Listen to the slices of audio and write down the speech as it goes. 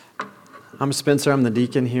I'm Spencer. I'm the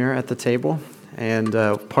deacon here at the table, and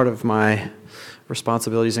part of my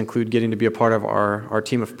responsibilities include getting to be a part of our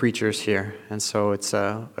team of preachers here. And so it's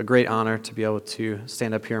a great honor to be able to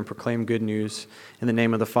stand up here and proclaim good news in the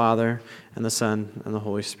name of the Father, and the Son, and the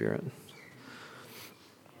Holy Spirit.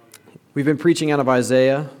 We've been preaching out of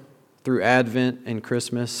Isaiah through Advent and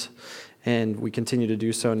Christmas, and we continue to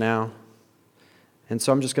do so now. And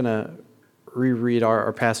so I'm just going to reread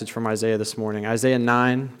our passage from Isaiah this morning. Isaiah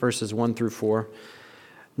 9, verses 1 through 4.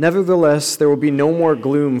 Nevertheless, there will be no more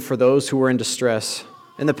gloom for those who are in distress.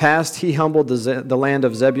 In the past, he humbled the land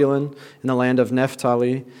of Zebulun and the land of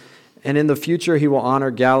Naphtali, and in the future he will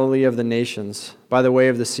honor Galilee of the nations by the way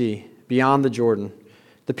of the sea, beyond the Jordan.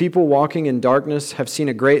 The people walking in darkness have seen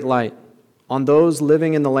a great light. On those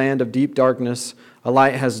living in the land of deep darkness, a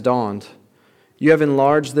light has dawned. You have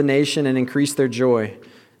enlarged the nation and increased their joy.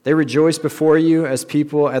 They rejoice before you as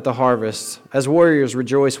people at the harvest, as warriors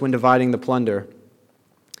rejoice when dividing the plunder.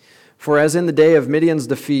 For as in the day of Midian's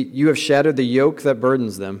defeat, you have shattered the yoke that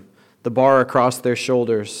burdens them, the bar across their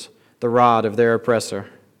shoulders, the rod of their oppressor.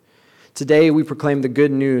 Today we proclaim the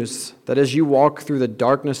good news that as you walk through the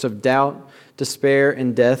darkness of doubt, despair,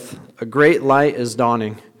 and death, a great light is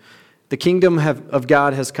dawning. The kingdom of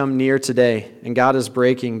God has come near today, and God is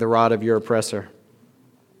breaking the rod of your oppressor.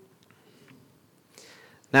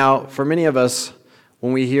 Now, for many of us,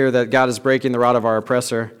 when we hear that God is breaking the rod of our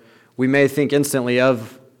oppressor, we may think instantly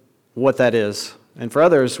of what that is. And for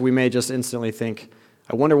others, we may just instantly think,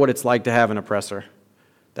 I wonder what it's like to have an oppressor.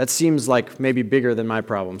 That seems like maybe bigger than my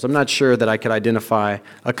problems. I'm not sure that I could identify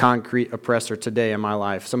a concrete oppressor today in my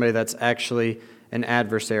life, somebody that's actually an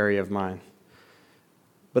adversary of mine.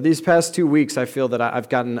 But these past 2 weeks, I feel that I've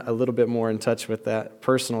gotten a little bit more in touch with that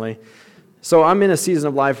personally. So I'm in a season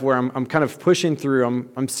of life where I'm kind of pushing through.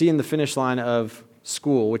 I'm seeing the finish line of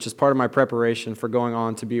school, which is part of my preparation for going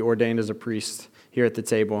on to be ordained as a priest here at the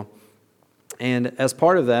table. And as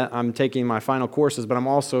part of that, I'm taking my final courses, but I'm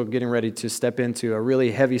also getting ready to step into a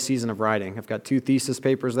really heavy season of writing. I've got 2 thesis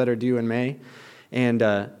papers that are due in May,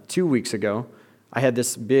 and 2 weeks ago, I had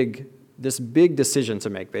this big decision to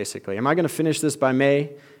make, basically. Am I going to finish this by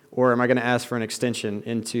May, or am I going to ask for an extension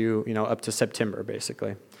into, up to September,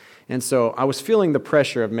 basically? And so I was feeling the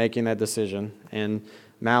pressure of making that decision, and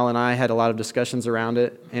Mal and I had a lot of discussions around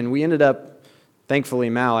it, and we ended up, thankfully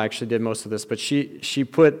Mal actually did most of this, but she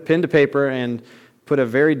put pen to paper and put a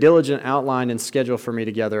very diligent outline and schedule for me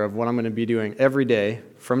together of what I'm going to be doing every day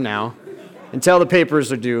from now until the papers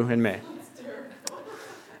are due in May.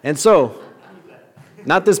 And so,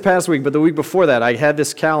 not this past week, but the week before that, I had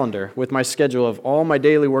this calendar with my schedule of all my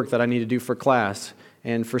daily work that I need to do for class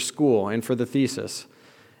and for school and for the thesis.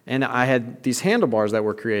 And I had these handlebars that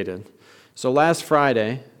were created. So last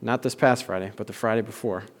Friday, not this past Friday, but the Friday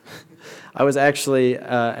before, I was actually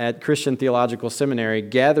at Christian Theological Seminary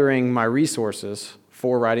gathering my resources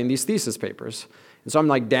for writing these thesis papers. And so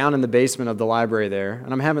I'm down in the basement of the library there,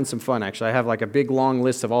 and I'm having some fun, actually. I have a big, long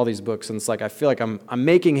list of all these books, and it's I feel like I'm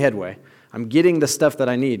making headway. I'm getting the stuff that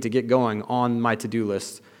I need to get going on my to-do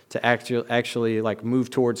list to actually move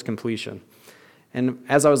towards completion. And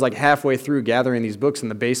as I was halfway through gathering these books in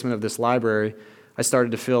the basement of this library, I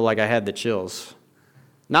started to feel like I had the chills.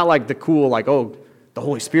 Not the cool, oh, the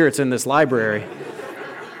Holy Spirit's in this library.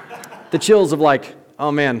 The chills of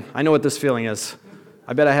oh man, I know what this feeling is.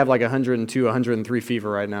 I bet I have 102, 103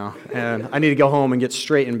 fever right now, and I need to go home and get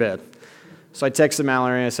straight in bed. So I texted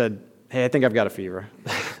Mallory and I said, hey, I think I've got a fever.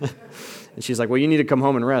 And she's like, well, you need to come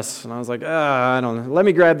home and rest. And I was like, I don't know. Let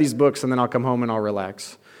me grab these books and then I'll come home and I'll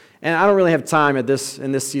relax. And I don't really have time in this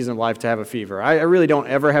season of life to have a fever. I really don't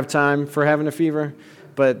ever have time for having a fever,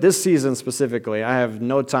 but this season specifically, I have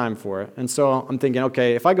no time for it. And so I'm thinking,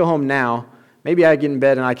 okay, if I go home now, maybe I get in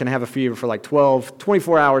bed and I can have a fever for 12,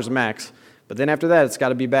 24 hours max. But then after that, it's got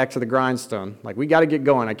to be back to the grindstone. We got to get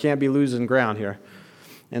going. I can't be losing ground here.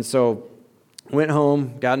 And so went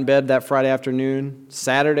home, got in bed that Friday afternoon.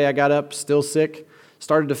 Saturday, I got up, still sick.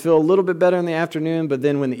 Started to feel a little bit better in the afternoon, but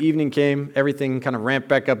then when the evening came, everything kind of ramped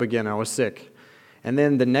back up again. I was sick. And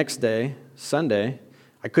then the next day, Sunday,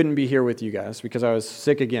 I couldn't be here with you guys because I was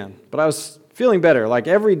sick again. But I was feeling better.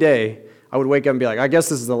 Every day, I would wake up and be I guess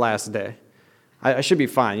this is the last day. I should be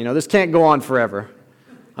fine. This can't go on forever.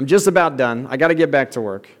 I'm just about done. I got to get back to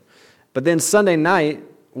work. But then Sunday night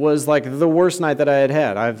was the worst night that I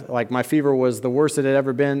had. My fever was the worst it had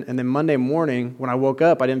ever been. And then Monday morning, when I woke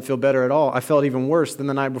up, I didn't feel better at all. I felt even worse than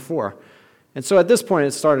the night before. And so at this point,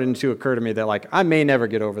 it started to occur to me that I may never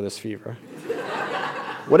get over this fever.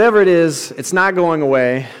 Whatever it is, it's not going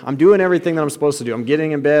away. I'm doing everything that I'm supposed to do. I'm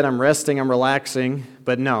getting in bed, I'm resting, I'm relaxing.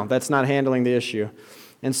 But no, that's not handling the issue.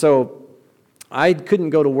 And so I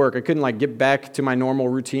couldn't go to work. I couldn't get back to my normal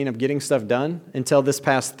routine of getting stuff done until this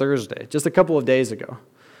past Thursday, just a couple of days ago.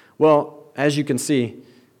 Well, as you can see,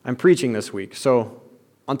 I'm preaching this week. So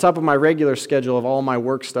on top of my regular schedule of all my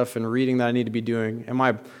work stuff and reading that I need to be doing, and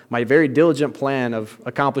my very diligent plan of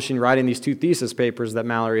accomplishing writing these 2 thesis papers that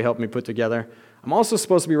Mallory helped me put together, I'm also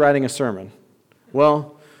supposed to be writing a sermon.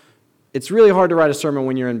 Well, it's really hard to write a sermon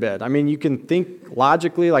when you're in bed. I mean, you can think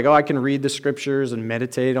logically, I can read the scriptures and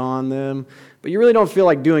meditate on them, but you really don't feel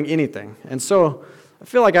like doing anything. And so I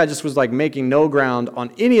feel like I just was making no ground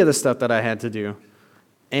on any of the stuff that I had to do.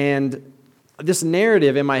 And this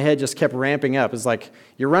narrative in my head just kept ramping up. It's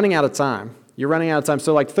you're running out of time. You're running out of time.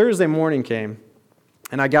 So Thursday morning came,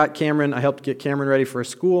 and I helped get Cameron ready for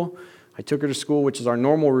school. I took her to school, which is our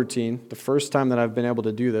normal routine, the first time that I've been able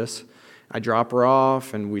to do this. I drop her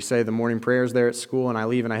off, and we say the morning prayers there at school, and I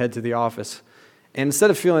leave, and I head to the office. And instead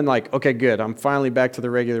of feeling okay, good, I'm finally back to the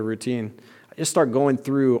regular routine, I just start going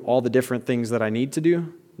through all the different things that I need to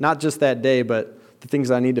do, not just that day, but the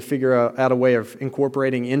things I need to figure out a way of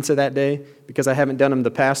incorporating into that day because I haven't done them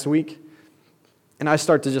the past week. And I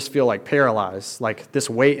start to just feel paralyzed, this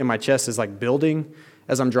weight in my chest is building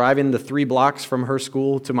as I'm driving the 3 blocks from her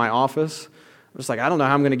school to my office. I'm just I don't know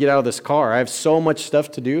how I'm going to get out of this car. I have so much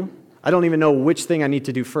stuff to do. I don't even know which thing I need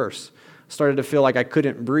to do first. I started to feel I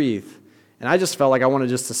couldn't breathe. And I just felt I wanted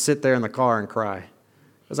just to sit there in the car and cry.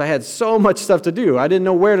 Because I had so much stuff to do. I didn't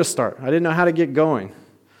know where to start. I didn't know how to get going.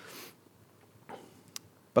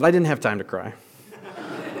 But I didn't have time to cry.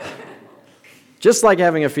 Just like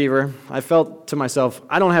having a fever, I felt to myself,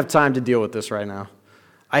 I don't have time to deal with this right now.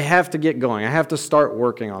 I have to get going. I have to start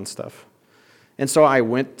working on stuff. And so I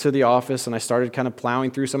went to the office and I started kind of plowing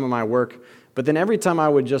through some of my work. But then every time I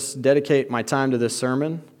would just dedicate my time to this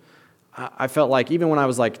sermon, I felt even when I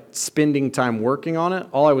was spending time working on it,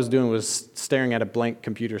 all I was doing was staring at a blank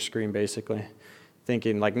computer screen basically,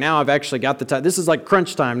 thinking now I've actually got the time. This is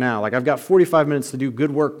crunch time now. I've got 45 minutes to do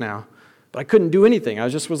good work now. But I couldn't do anything. I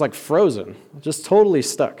just was frozen, just totally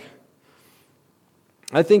stuck.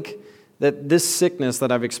 I think that this sickness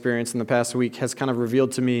that I've experienced in the past week has kind of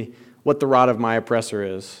revealed to me what the rod of my oppressor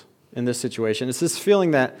is in this situation. It's this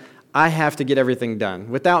feeling that I have to get everything done.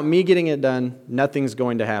 Without me getting it done, nothing's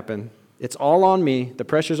going to happen. It's all on me. The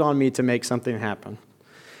pressure's on me to make something happen.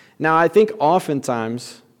 Now, I think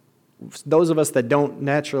oftentimes, those of us that don't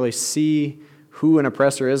naturally see who an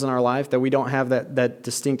oppressor is in our life, that we don't have that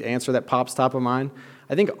distinct answer that pops top of mind,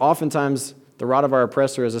 I think oftentimes the rod of our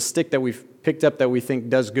oppressor is a stick that we've picked up that we think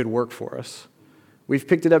does good work for us. We've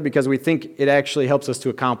picked it up because we think it actually helps us to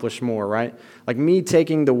accomplish more, right? Me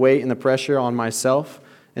taking the weight and the pressure on myself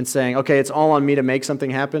and saying, okay, it's all on me to make something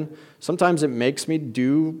happen, sometimes it makes me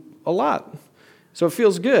do a lot. So it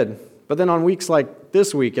feels good. But then on weeks like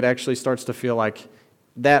this week, it actually starts to feel like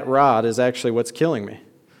that rod is actually what's killing me.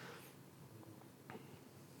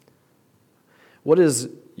 What is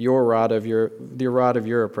the rod of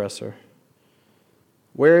your oppressor?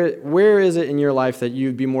 Where is it in your life that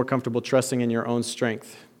you'd be more comfortable trusting in your own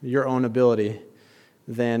strength, your own ability,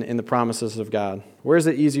 than in the promises of God? Where is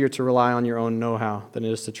it easier to rely on your own know-how than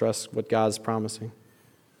it is to trust what God's promising?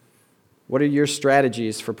 What are your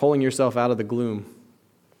strategies for pulling yourself out of the gloom?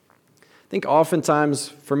 I think oftentimes,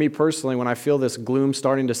 for me personally, when I feel this gloom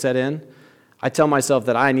starting to set in, I tell myself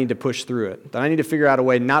that I need to push through it, that I need to figure out a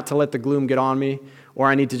way not to let the gloom get on me, or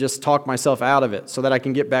I need to just talk myself out of it so that I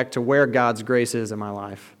can get back to where God's grace is in my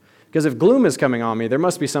life. Because if gloom is coming on me, there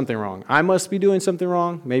must be something wrong. I must be doing something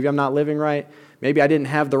wrong. Maybe I'm not living right. Maybe I didn't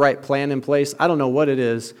have the right plan in place. I don't know what it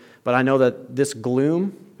is, but I know that this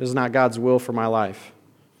gloom is not God's will for my life.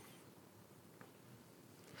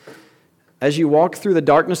 As you walk through the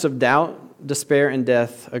darkness of doubt, despair, and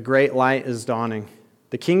death, a great light is dawning.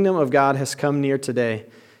 The kingdom of God has come near today,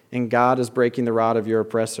 and God is breaking the rod of your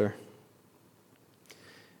oppressor.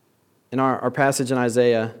 In our passage in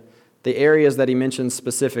Isaiah, the areas that he mentions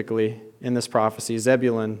specifically in this prophecy,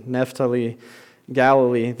 Zebulun, Naphtali,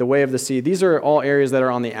 Galilee, the way of the sea, these are all areas that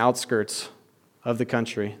are on the outskirts of the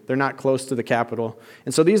country. They're not close to the capital.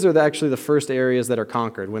 And so these are actually the first areas that are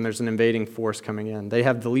conquered when there's an invading force coming in. They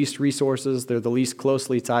have the least resources. They're the least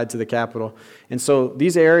closely tied to the capital. And so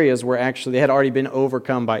these areas were actually, they had already been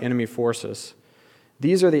overcome by enemy forces.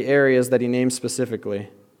 These are the areas that he names specifically,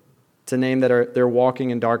 to name that they're walking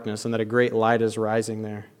in darkness and that a great light is rising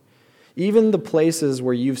there. Even the places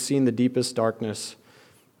where you've seen the deepest darkness,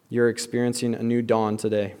 you're experiencing a new dawn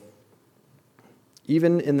today.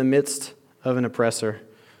 Even in the midst of an oppressor,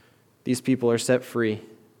 these people are set free.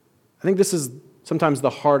 I think this is sometimes the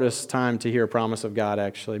hardest time to hear a promise of God,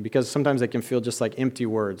 actually, because sometimes they can feel just like empty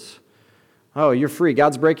words. Oh, you're free.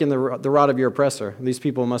 God's breaking the rod of your oppressor. These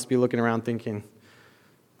people must be looking around thinking,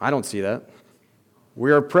 I don't see that.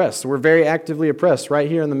 We're oppressed. We're very actively oppressed right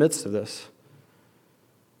here in the midst of this.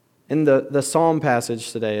 In the Psalm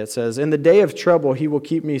passage today, it says, "In the day of trouble, he will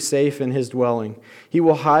keep me safe in his dwelling. He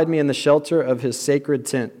will hide me in the shelter of his sacred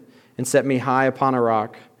tent and set me high upon a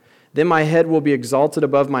rock. Then my head will be exalted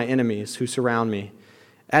above my enemies who surround me.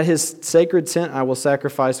 At his sacred tent I will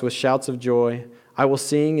sacrifice with shouts of joy. I will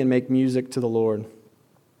sing and make music to the Lord."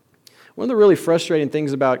 One of the really frustrating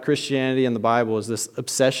things about Christianity and the Bible is this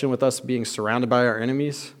obsession with us being surrounded by our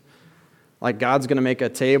enemies. Like God's going to make a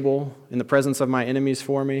table in the presence of my enemies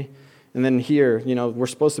for me. And then here, we're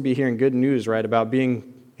supposed to be hearing good news, right, about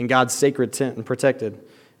being in God's sacred tent and protected. And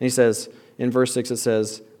he says, in verse 6, it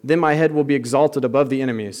says, "Then my head will be exalted above the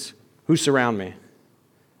enemies who surround me."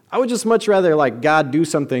 I would just much rather, God do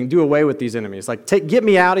something, do away with these enemies. Get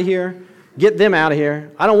me out of here, get them out of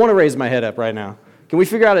here. I don't want to raise my head up right now. Can we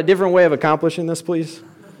figure out a different way of accomplishing this, please?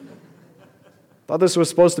 Thought this was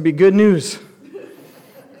supposed to be good news.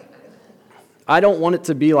 I don't want it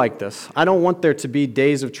to be like this. I don't want there to be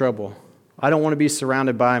days of trouble. I don't want to be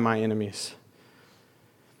surrounded by my enemies.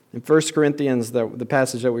 In 1 Corinthians, the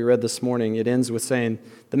passage that we read this morning, it ends with saying,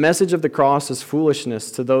 "The message of the cross is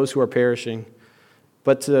foolishness to those who are perishing,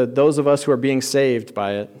 but to those of us who are being saved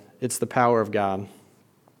by it, it's the power of God."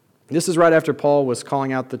 This is right after Paul was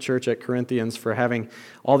calling out the church at Corinthians for having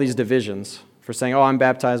all these divisions, for saying, "Oh, I'm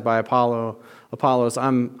baptized by Apollos,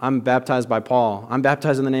 I'm baptized by Paul, I'm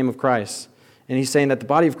baptized in the name of Christ." And he's saying that the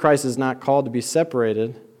body of Christ is not called to be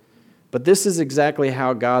separated, but this is exactly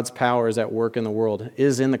how God's power is at work in the world,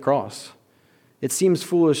 is in the cross. It seems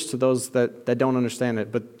foolish to those that don't understand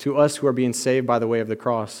it, but to us who are being saved by the way of the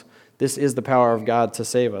cross, this is the power of God to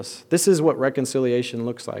save us. This is what reconciliation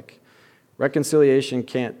looks like. Reconciliation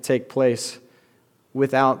can't take place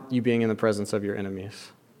without you being in the presence of your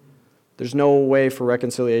enemies. There's no way for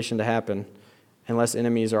reconciliation to happen unless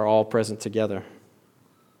enemies are all present together.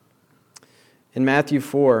 In Matthew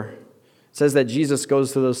 4, it says that Jesus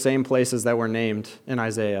goes to those same places that were named in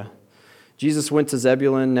Isaiah. Jesus went to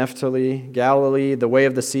Zebulun, Naphtali, Galilee, the way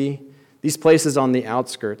of the sea, these places on the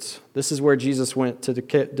outskirts. This is where Jesus went to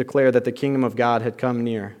declare that the kingdom of God had come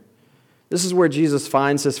near. This is where Jesus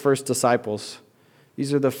finds his first disciples.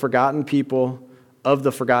 These are the forgotten people of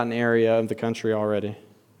the forgotten area of the country already.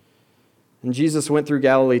 And Jesus went through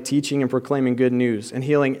Galilee teaching and proclaiming good news and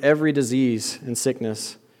healing every disease and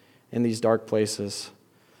sickness in these dark places.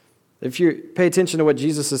 If you pay attention to what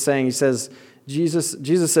Jesus is saying,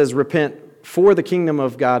 Jesus says, "Repent, for the kingdom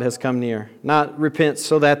of God has come near." Not repent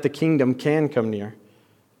so that the kingdom can come near,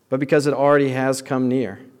 but because it already has come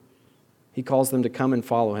near. He calls them to come and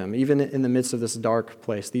follow him. Even in the midst of this dark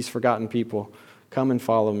place, these forgotten people, come and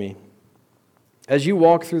follow me. As you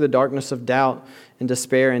walk through the darkness of doubt and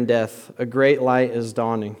despair and death, a great light is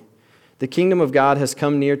dawning. The kingdom of God has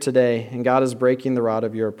come near today, and God is breaking the rod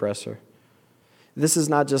of your oppressor. This is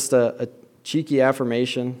not just a cheeky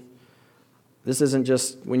affirmation. This isn't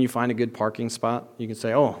just when you find a good parking spot, you can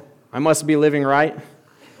say, "Oh, I must be living right.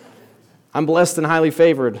 I'm blessed and highly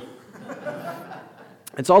favored."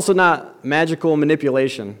 It's also not magical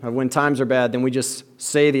manipulation of when times are bad, then we just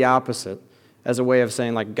say the opposite as a way of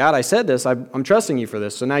saying, "God, I said this, I'm trusting you for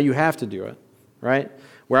this, so now you have to do it," right?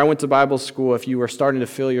 Where I went to Bible school, if you were starting to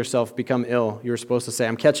feel yourself become ill, you were supposed to say,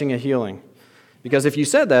 "I'm catching a healing." Because if you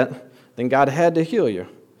said that, then God had to heal you.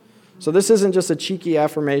 So this isn't just a cheeky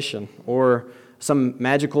affirmation or some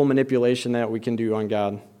magical manipulation that we can do on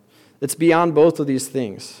God. It's beyond both of these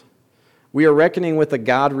things. We are reckoning with a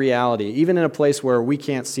God reality, even in a place where we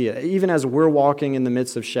can't see it. Even as we're walking in the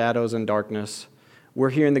midst of shadows and darkness,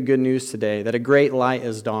 we're hearing the good news today that a great light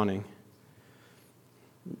is dawning.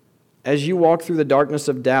 As you walk through the darkness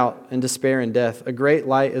of doubt and despair and death, a great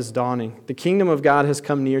light is dawning. The kingdom of God has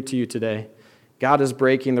come near to you today. God is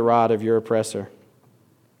breaking the rod of your oppressor.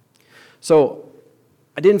 So,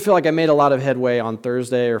 I didn't feel like I made a lot of headway on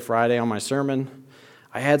Thursday or Friday on my sermon.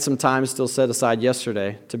 I had some time still set aside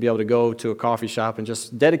yesterday to be able to go to a coffee shop and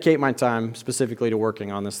just dedicate my time specifically to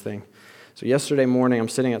working on this thing. So yesterday morning, I'm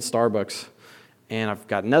sitting at Starbucks, and I've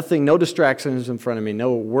got nothing, no distractions in front of me,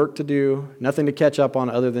 no work to do, nothing to catch up on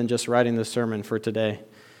other than just writing the sermon for today.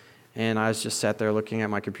 And I was just sat there looking at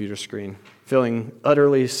my computer screen, feeling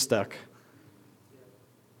utterly stuck.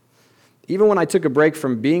 Even when I took a break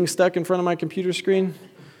from being stuck in front of my computer screen,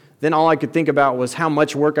 then all I could think about was how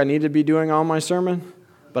much work I needed to be doing on my sermon.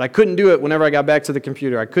 But I couldn't do it whenever I got back to the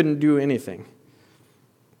computer. I couldn't do anything.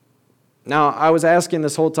 Now, I was asking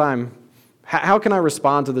this whole time, how can I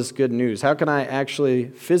respond to this good news? How can I actually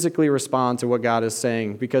physically respond to what God is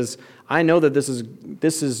saying? Because I know that this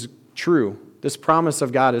is true. This promise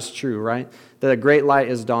of God is true, right? That a great light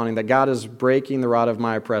is dawning, that God is breaking the rod of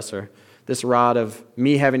my oppressor, this rod of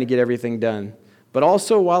me having to get everything done. But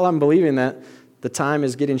also, while I'm believing that, the time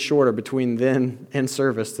is getting shorter between then and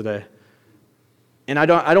service today. And I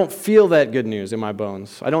don't feel that good news in my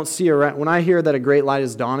bones. I don't see around. When I hear that a great light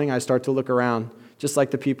is dawning, I start to look around, just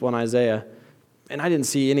like the people in Isaiah. And I didn't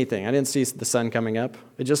see anything. I didn't see the sun coming up.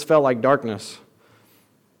 It just felt like darkness.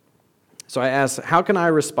 So I asked, how can I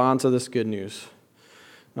respond to this good news?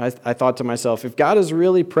 I thought to myself, if God is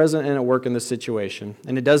really present and at work in this situation,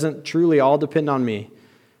 and it doesn't truly all depend on me,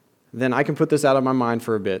 then I can put this out of my mind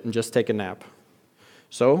for a bit and just take a nap.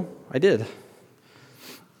 So I did.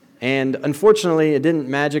 And unfortunately, it didn't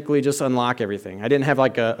magically just unlock everything. I didn't have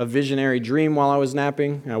like a visionary dream while I was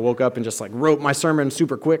napping. I woke up and just like wrote my sermon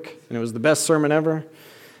super quick, and it was the best sermon ever.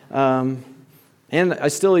 And I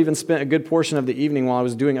still even spent a good portion of the evening while I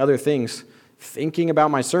was doing other things thinking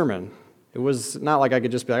about my sermon. It was not like I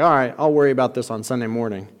could just be like, all right, I'll worry about this on Sunday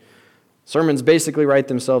morning. Sermons basically write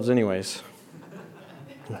themselves anyways.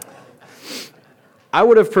 I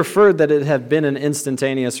would have preferred that it had been an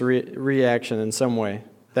instantaneous reaction in some way,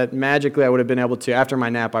 that magically I would have been able to, after my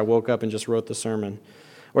nap, I woke up and just wrote the sermon,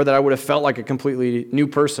 or that I would have felt like a completely new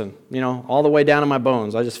person, all the way down to my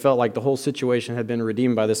bones. I just felt like the whole situation had been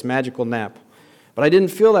redeemed by this magical nap. But I didn't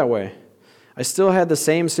feel that way. I still had the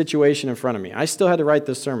same situation in front of me. I still had to write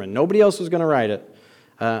this sermon. Nobody else was going to write it.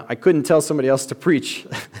 I couldn't tell somebody else to preach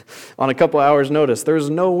on a couple hours' notice. There was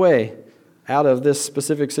no way out of this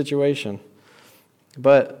specific situation.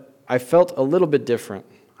 But I felt a little bit different.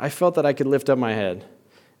 I felt that I could lift up my head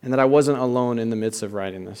and that I wasn't alone in the midst of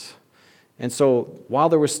writing this. And so while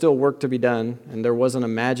there was still work to be done and there wasn't a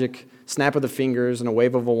magic snap of the fingers and a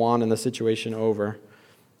wave of a wand and the situation over,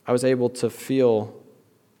 I was able to feel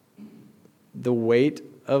the weight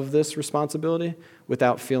of this responsibility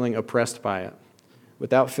without feeling oppressed by it,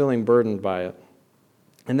 without feeling burdened by it.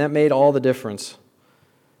 And that made all the difference.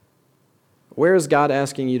 Where is God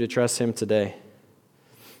asking you to trust Him today?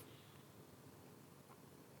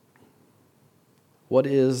 What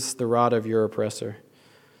is the rod of your oppressor?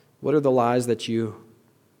 What are the lies that you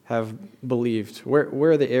have believed?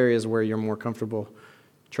 Where are the areas where you're more comfortable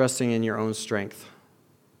trusting in your own strength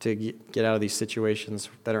to get out of these situations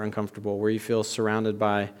that are uncomfortable, where you feel surrounded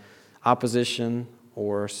by opposition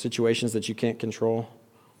or situations that you can't control?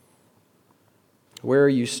 Where are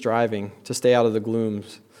you striving to stay out of the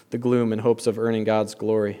gloom in hopes of earning God's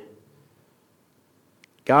glory?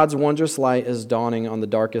 God's wondrous light is dawning on the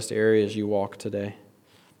darkest areas you walk today.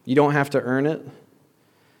 You don't have to earn it.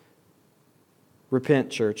 Repent,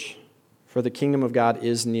 church, for the kingdom of God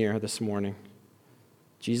is near this morning.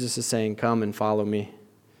 Jesus is saying, come and follow me.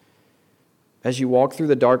 As you walk through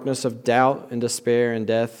the darkness of doubt and despair and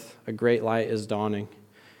death, a great light is dawning.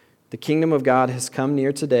 The kingdom of God has come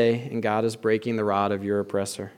near today, and God is breaking the rod of your oppressor.